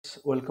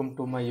welcome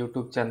to my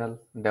YouTube channel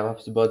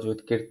DevOps Buzz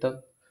with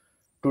Kirtan.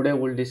 Today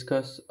we'll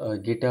discuss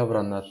GitHub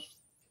Runner.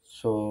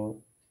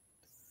 So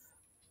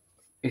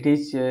it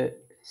is a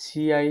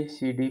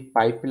CI/CD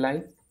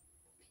pipeline.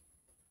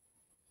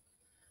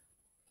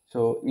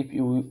 So if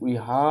we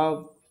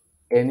have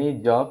any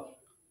job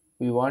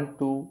we want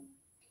to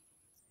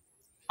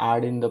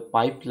add in the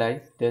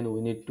pipeline, then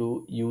we need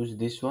to use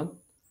this one.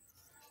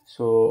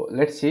 So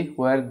let's see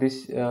where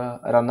this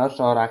runners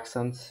or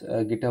actions,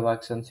 GitHub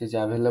Actions is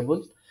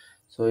available.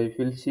 So if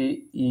you'll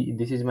see,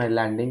 this is my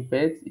landing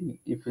page.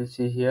 If you'll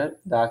see here,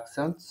 the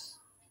actions,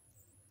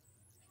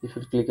 if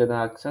you click on the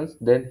actions,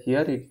 then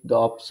here the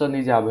option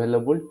is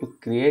available to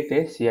create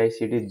a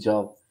CI/CD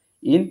job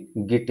in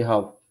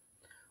GitHub.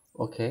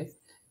 Okay,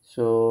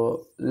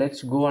 so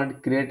let's go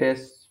and create a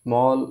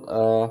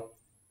small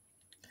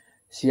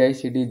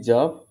CI/CD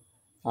job,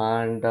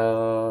 and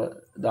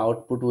the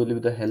output will be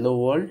the hello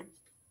world.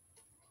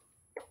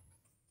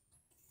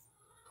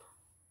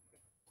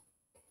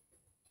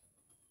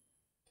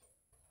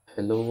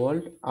 Hello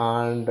world,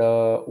 and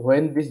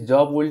when this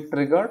job will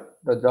trigger,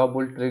 the job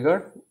will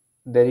trigger,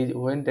 there is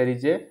when there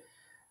is a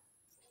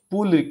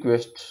pull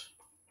request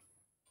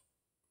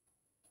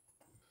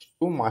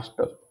to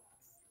master.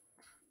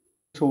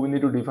 So we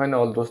need to define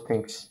all those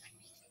things.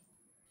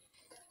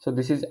 So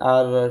this is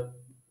our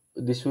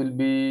this will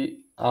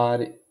be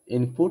our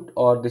input,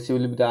 or this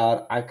will be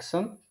our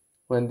action.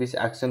 When this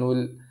action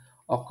will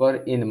occur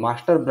in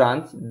master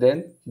branch,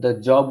 then the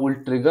job will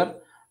trigger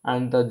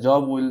and the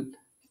job will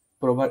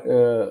provide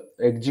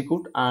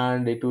execute,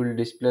 and it will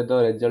display the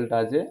result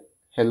as a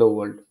hello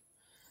world.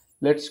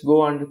 Let's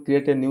go and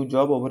create a new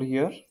job over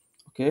here.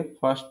 Okay,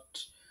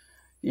 first,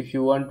 if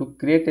you want to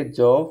create a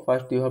job,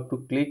 first you have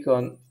to click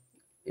on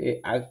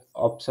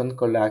option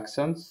called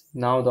actions.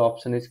 Now the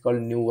option is called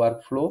new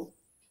workflow.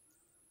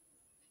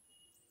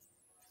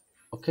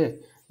 Okay,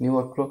 new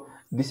workflow.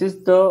 This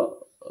is the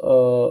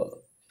uh,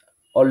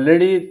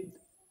 already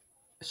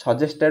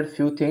suggested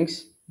few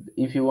things.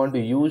 If you want to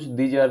use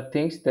these are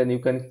things, then you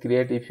can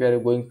create. If you are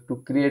going to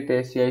create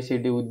a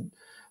CI/CD with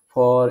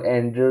for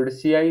Android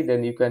CI,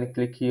 then you can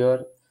click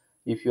here.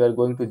 If you are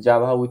going to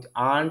Java with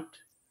Ant,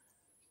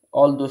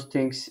 all those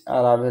things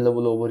are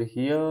available over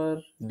here.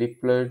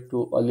 Deployed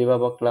to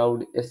Alibaba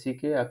Cloud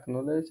SEK,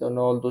 acknowledge, and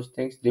all those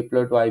things.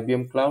 Deployed to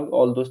IBM Cloud,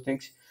 all those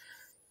things.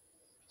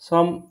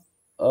 Some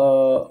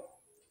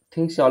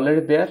things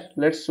already there.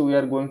 Let's we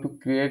are going to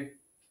create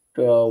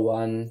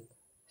one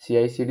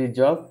CI/CD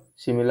job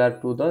similar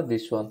to the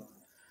this one.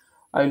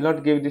 I will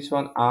not give this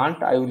one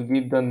Ant. I will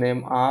give the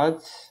name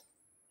as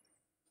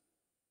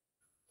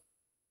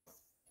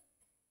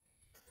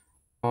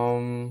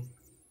um,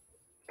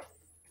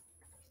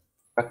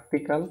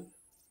 practical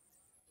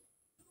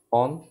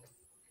on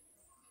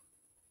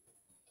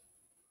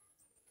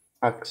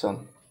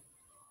action.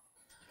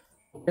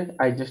 Okay,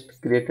 I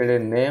just created a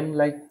name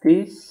like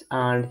this,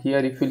 and here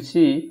if you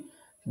see,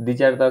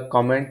 these are the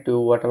comment to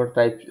whatever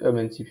type.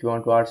 Means if you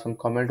want to add some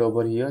comment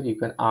over here, you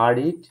can add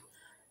it.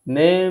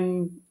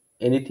 Name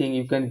anything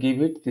you can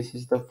give it. This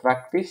is the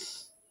prac-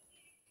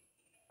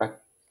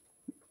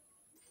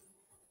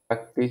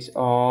 practice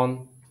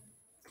on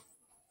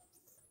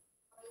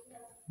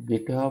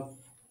GitHub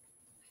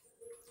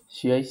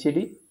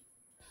CI/CD.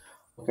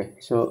 Okay,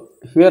 so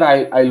here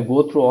I'll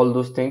go through all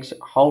those things.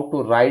 How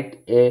to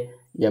write a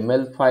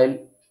YAML file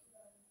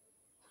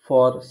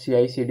for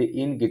CI/CD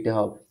in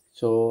GitHub.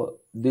 So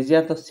these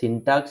are the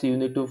syntax you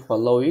need to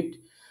follow it.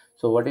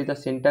 So what is the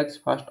syntax?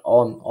 First,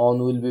 on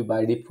will be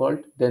by default.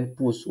 Then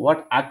push.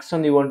 What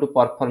action you want to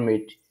perform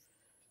it?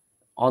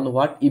 On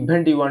what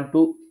event you want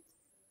to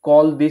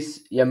call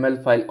this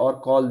YAML file or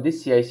call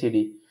this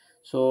CI/CD.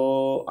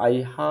 So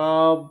I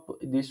have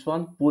this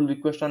one, pull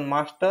request on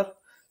master.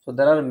 So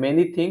there are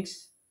many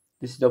things.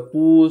 This is the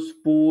push,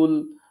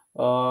 pull,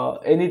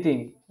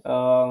 anything,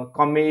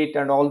 commit,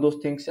 and all those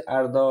things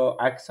are the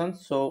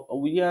actions. So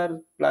we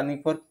are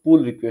planning for pull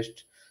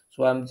request.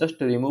 So I'm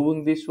just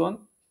removing this one.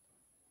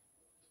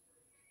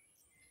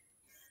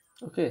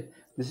 Okay,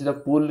 this is a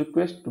pull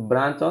request to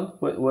branch on.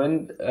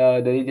 When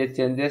there is a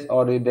changes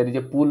or there is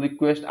a pull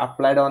request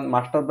applied on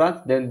master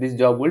branch, then this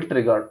job will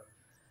trigger.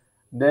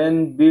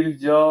 Then build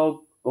job.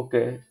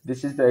 Okay,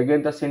 this is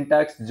again the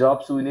syntax.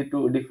 Jobs we need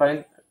to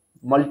define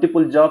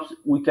multiple jobs.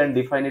 We can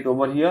define it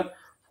over here.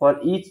 For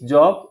each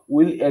job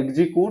will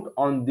execute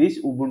on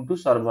this Ubuntu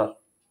server.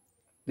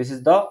 This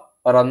is the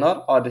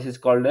runner, or this is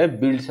called a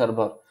build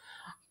server.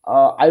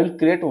 I will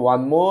create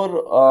one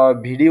more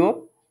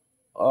video.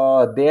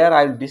 There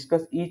I'll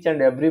discuss each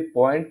and every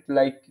point,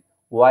 like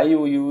why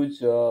you use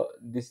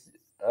this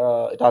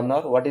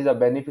runner, what is the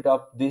benefit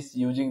of this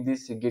using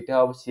this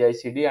GitHub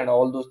CI/CD, and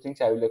all those things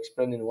I will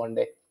explain in one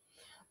day.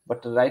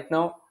 But right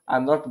now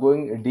I'm not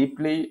going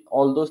deeply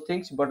all those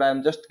things, but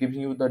I'm just giving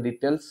you the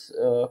details,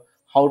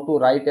 how to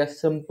write a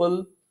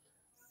simple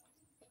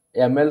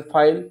YAML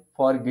file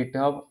for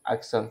GitHub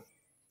Action.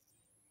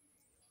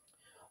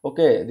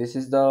 Okay, this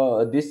is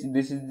the this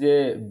is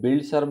the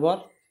build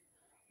server.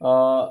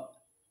 uh,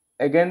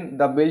 again,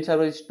 the build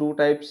server is two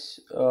types.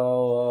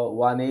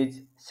 One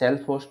is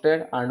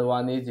self-hosted and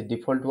one is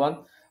default one.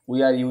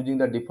 We are using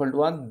the default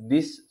one.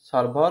 This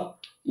server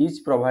is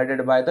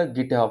provided by the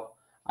GitHub.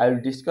 I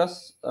will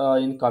discuss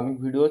in coming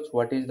videos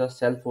what is the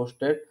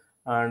self-hosted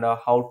and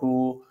how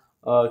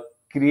to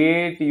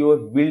create your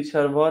build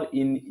server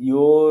in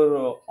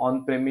your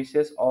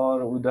on-premises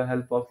or with the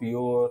help of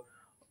your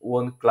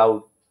own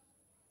cloud.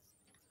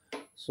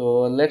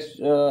 So let's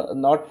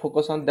not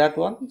focus on that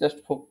one. Just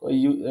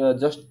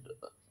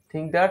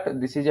think that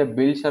this is a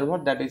build server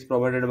that is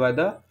provided by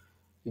the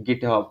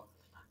GitHub,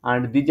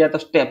 and these are the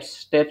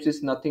steps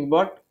is nothing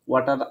but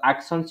what are the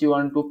actions you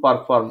want to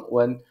perform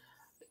when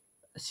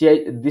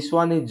this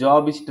one is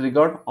job is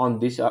triggered on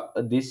this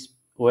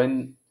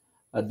when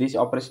this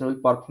operation will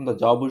perform, the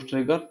job will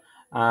trigger,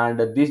 and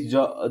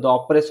the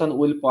operation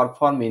will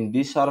perform in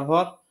this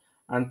server.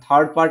 And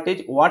third part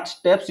is what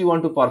steps you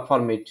want to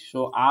perform it.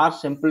 So our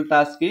simple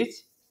task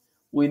is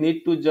we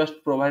need to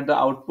just provide the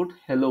output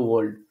hello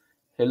world.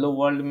 Hello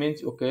world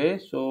means okay,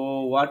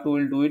 so what we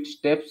will do it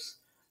steps.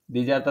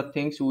 These are the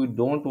things we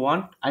don't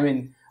want, I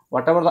mean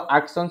whatever the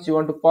actions you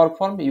want to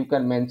perform you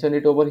can mention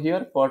it over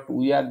here, but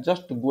we are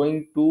just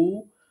going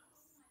to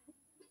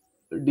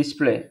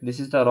display. This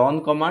is the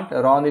run command.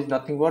 Run is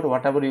nothing but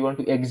whatever you want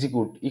to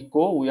execute.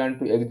 Echo, we want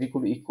to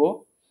execute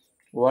echo.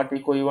 What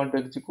echo you want to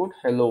execute?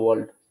 Hello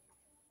world.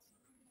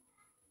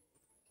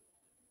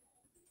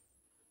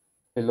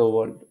 Hello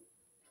world.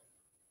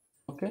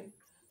 Okay,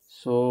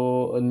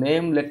 so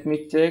name, let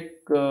me check.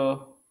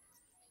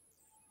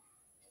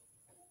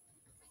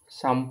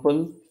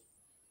 Sample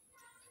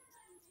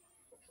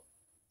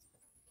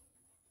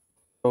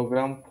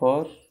program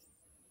for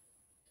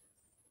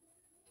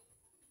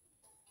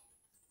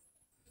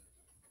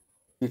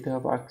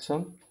GitHub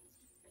Action.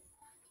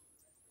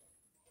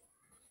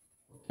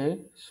 Okay,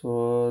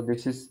 so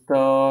this is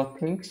the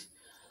things.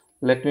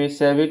 Let me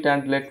save it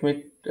and let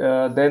me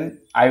then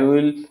I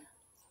will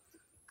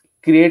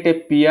create a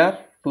PR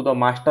to the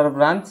master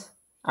branch,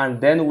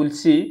 and then we'll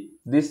see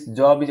this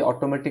job is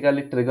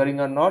automatically triggering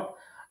or not.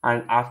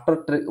 And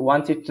after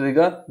once it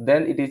trigger,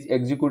 then it is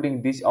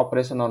executing this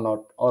operation or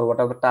not, or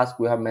whatever task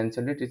we have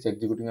mentioned it is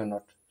executing or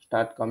not.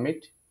 Start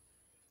commit.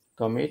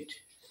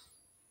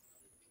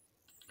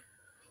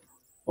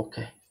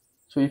 Okay,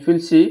 so if you'll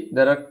see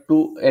there are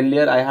two.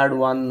 Earlier I had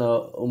one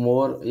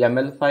more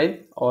YAML file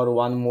or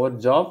one more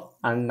job,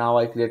 and now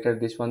I created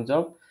this one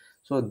job.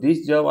 So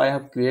this job I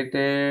have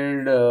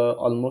created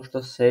almost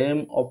the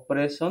same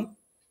operation.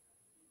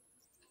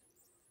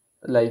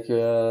 Like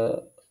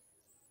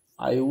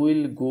I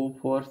will go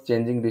for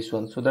changing this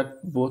one so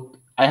that both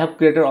I have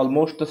created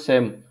almost the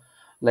same.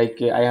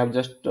 Like I have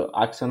just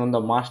action on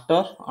the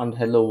master and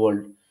hello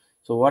world.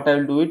 So what I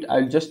will do it,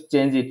 I'll just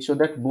change it so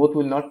that both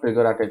will not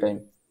trigger at a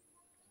time.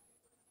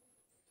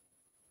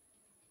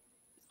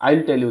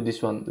 I'll tell you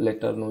this one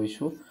later, no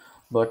issue.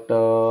 But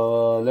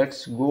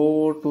let's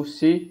go to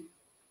see.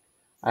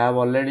 I have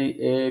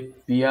already a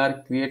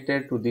PR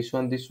created to this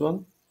one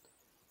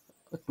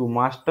to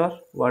master.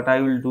 What I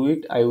will do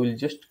it, I will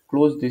just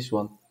close this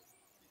one.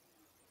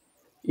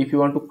 If you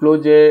want to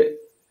close a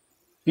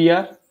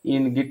PR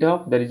in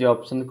GitHub, there is an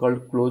option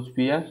called close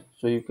PR,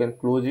 so you can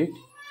close it.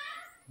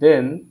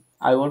 Then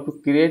I want to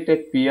create a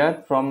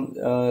PR from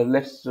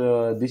let's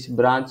this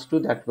branch to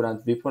that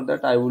branch. Before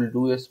that, I will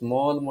do a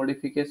small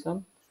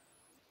modification.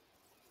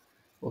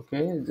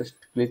 Okay, just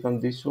click on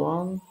this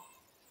one,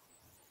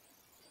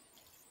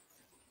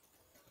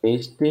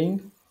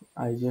 pasting.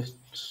 I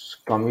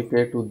just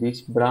committed to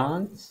this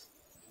branch.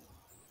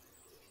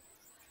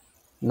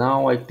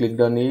 Now I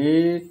clicked on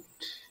it.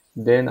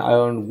 Then I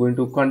am going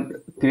to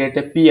create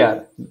a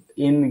PR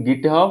in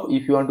GitHub.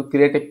 If you want to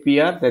create a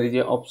PR, there is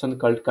an option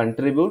called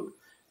contribute.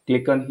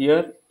 Click on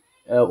here,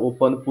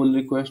 open pull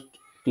request.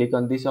 Click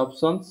on these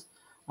options,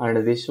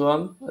 and this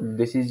one.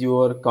 This is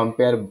your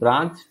compare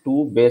branch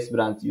to base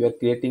branch. You are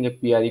creating a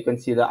PR. You can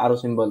see the arrow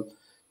symbol.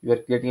 You are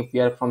creating a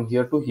PR from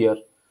here to here.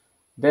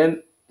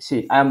 Then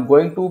see, I am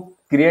going to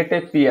create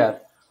a PR,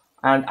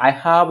 and I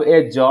have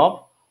a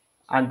job,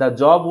 and the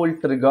job will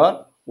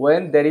trigger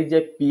when there is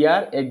a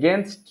PR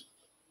against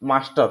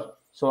master.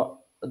 So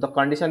the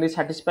condition is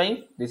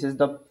satisfying. This is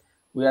the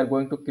we are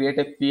going to create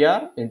a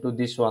PR into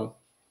this one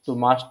to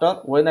master.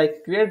 When I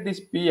create this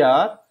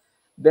PR,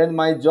 then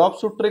my job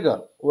should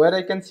trigger. Where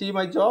I can see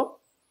my job,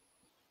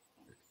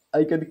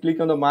 I can click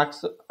on the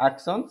max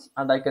actions,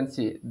 and I can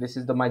see this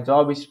is the my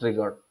job is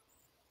triggered.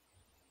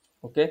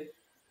 Okay,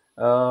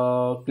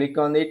 click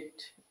on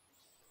it.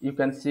 You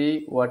can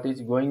see what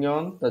is going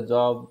on. The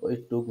job,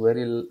 it took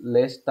very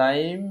less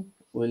time.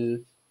 We'll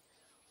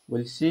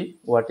see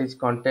what is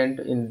content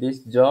in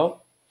this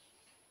job.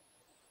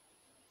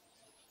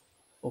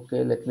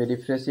 Okay, let me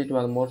refresh it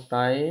one more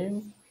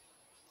time.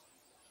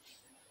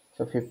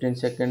 So 15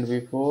 seconds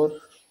before.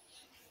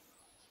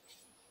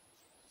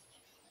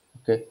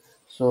 Okay,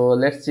 so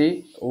let's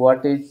see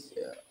what is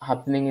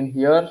happening in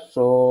here.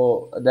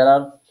 So there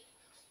are,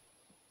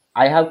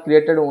 I have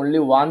created only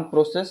one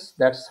process,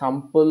 that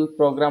sample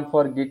program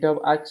for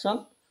GitHub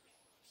Action.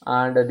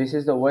 and this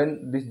is the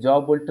when this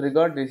job will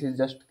trigger. This is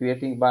just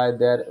creating by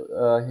their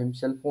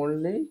himself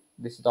only.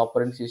 This is the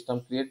operating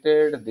system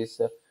created,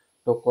 this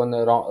token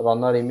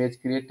runner image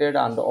created,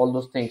 and all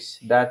those things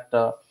that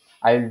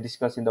I will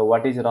discuss in the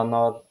what is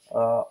runner,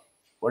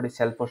 what is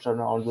self-hosted,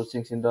 and all those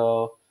things in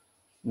the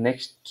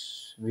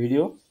next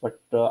video. But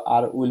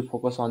I will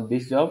focus on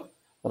this job.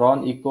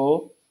 Run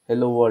echo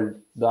hello world,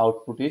 the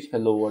output is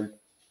hello world.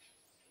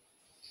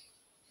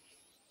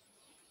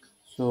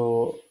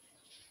 So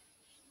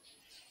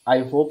I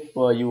hope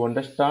you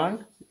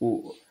understand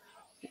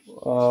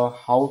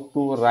how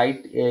to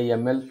write a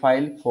YAML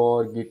file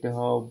for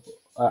GitHub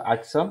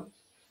Action.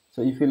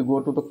 So if you'll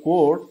go to the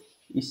code,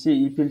 if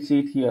you'll see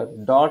it here,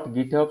 dot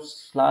GitHub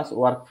slash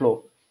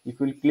workflow. If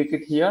you'll click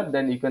it here,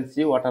 then you can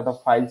see what are the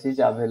files is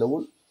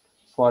available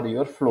for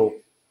your flow.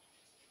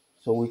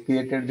 So we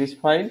created this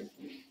file,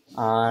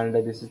 and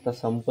this is the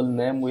sample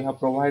name we have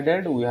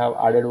provided. We have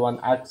added one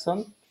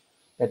action,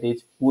 that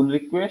is pull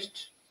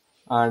request,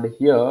 and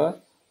here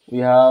we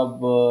have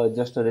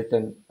just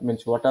written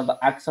means what are the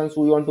actions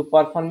we want to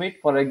perform it.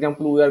 For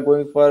example, we are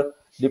going for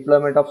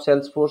deployment of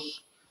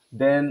Salesforce,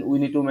 then we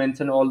need to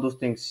mention all those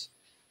things,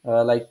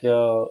 like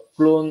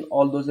clone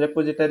all those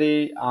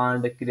repository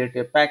and create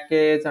a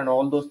package, and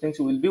all those things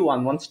will be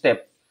one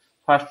step.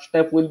 First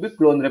step will be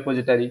clone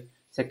repository,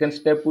 second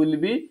step will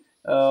be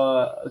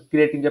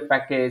creating a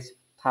package,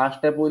 third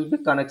step will be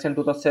connection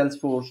to the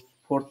Salesforce,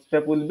 fourth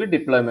step will be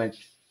deployment.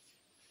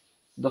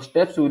 The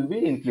steps will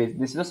be increased.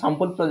 This is a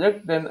sample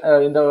project. Then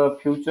in the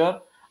future,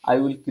 I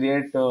will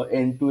create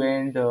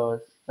end-to-end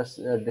the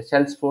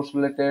Salesforce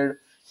related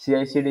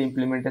CI/CD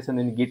implementation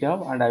in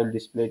GitHub, and I will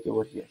display it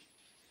over here.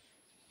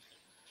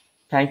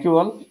 Thank you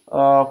all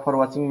for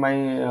watching my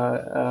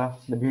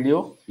the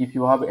video. If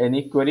you have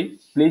any query,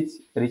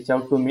 please reach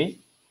out to me,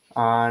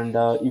 and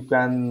you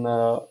can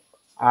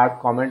add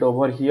comment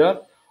over here,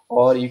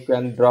 or you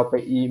can drop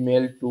an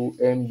email to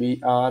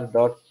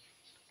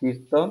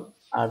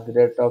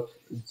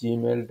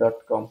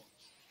mbr.kirtan@gmail.com.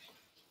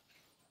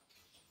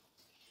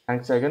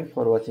 Thanks again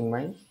for watching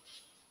my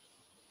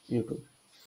YouTube.